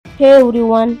Hey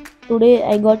everyone, today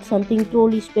I got something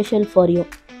truly special for you.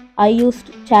 I used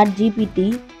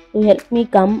ChatGPT to help me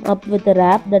come up with a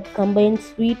wrap that combines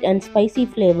sweet and spicy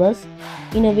flavors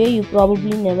in a way you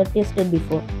probably never tasted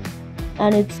before.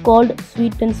 And it's called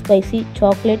Sweet and Spicy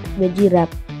Chocolate Veggie Wrap.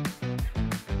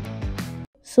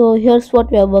 So here's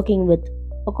what we are working with.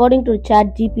 According to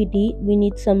ChatGPT, we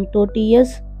need some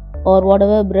tortillas or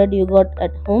whatever bread you got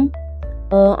at home.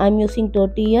 I'm using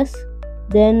tortillas.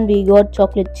 Then we got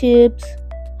chocolate chips,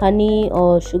 honey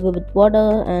or sugar with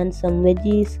water, and some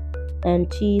veggies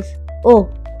and cheese. Oh,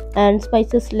 and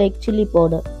spices like chili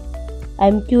powder.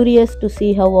 I'm curious to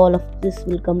see how all of this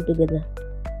will come together.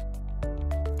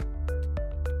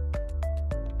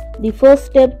 The first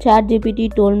step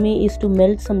ChatGPT told me is to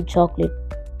melt some chocolate.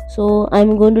 So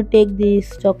I'm going to take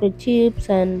these chocolate chips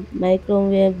and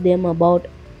microwave them about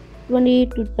 20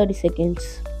 to 30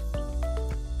 seconds.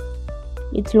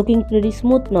 It's looking pretty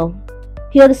smooth now.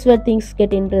 Here's where things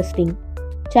get interesting.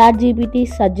 ChatGPT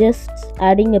suggests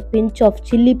adding a pinch of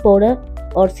chili powder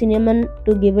or cinnamon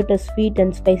to give it a sweet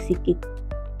and spicy kick.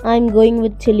 I'm going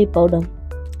with chili powder.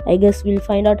 I guess we'll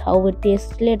find out how it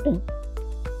tastes later.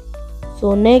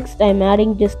 So next I'm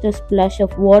adding just a splash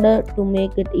of water to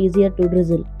make it easier to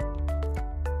drizzle.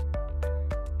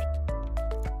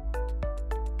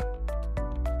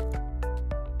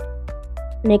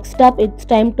 Next up, it's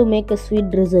time to make a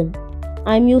sweet drizzle.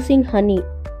 I'm using honey,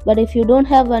 but if you don't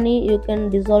have honey, you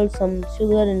can dissolve some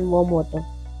sugar in warm water.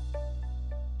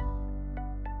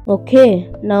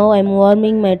 Okay, now I'm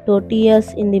warming my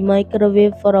tortillas in the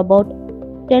microwave for about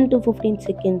 10 to 15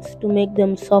 seconds to make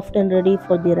them soft and ready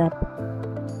for the wrap.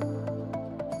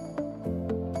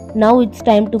 Now it's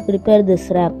time to prepare this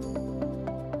wrap.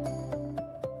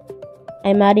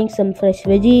 I'm adding some fresh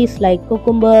veggies like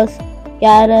cucumbers,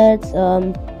 carrots,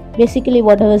 basically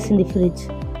whatever's in the fridge.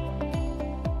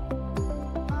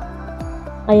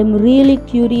 I am really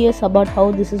curious about how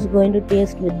this is going to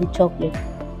taste with the chocolate.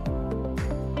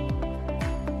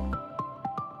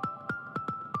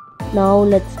 Now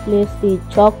let's place the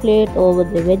chocolate over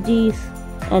the veggies,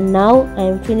 and now I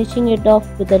am finishing it off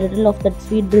with a little of that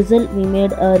sweet drizzle we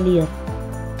made earlier.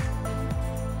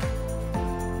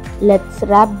 Let's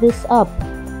wrap this up.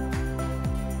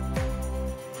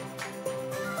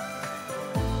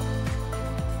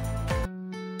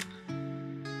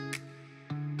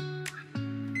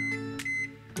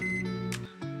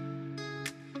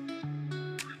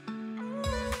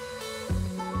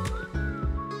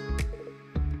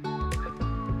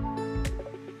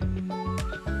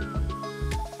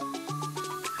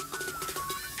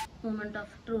 Moment of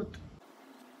truth.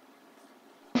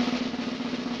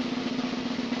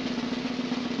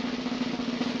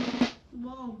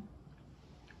 Wow.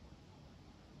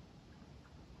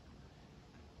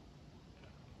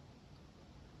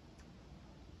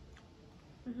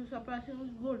 This is surprisingly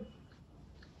good.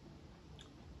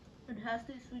 It has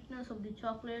the sweetness of the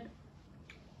chocolate,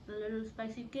 the little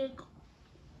spicy cake,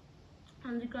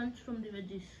 and the crunch from the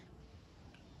veggies.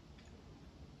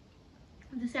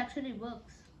 This actually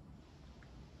works.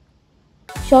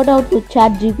 Shout out to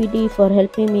ChatGPT for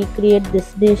helping me create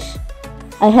this dish.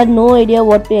 I had no idea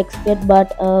what to expect,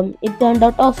 but it turned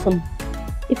out awesome.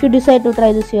 If you decide to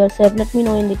try this yourself, let me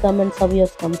know in the comments how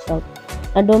yours comes out.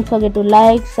 And don't forget to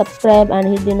like, subscribe, and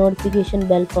hit the notification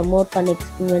bell for more fun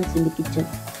experiments in the kitchen.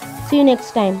 See you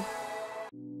next time.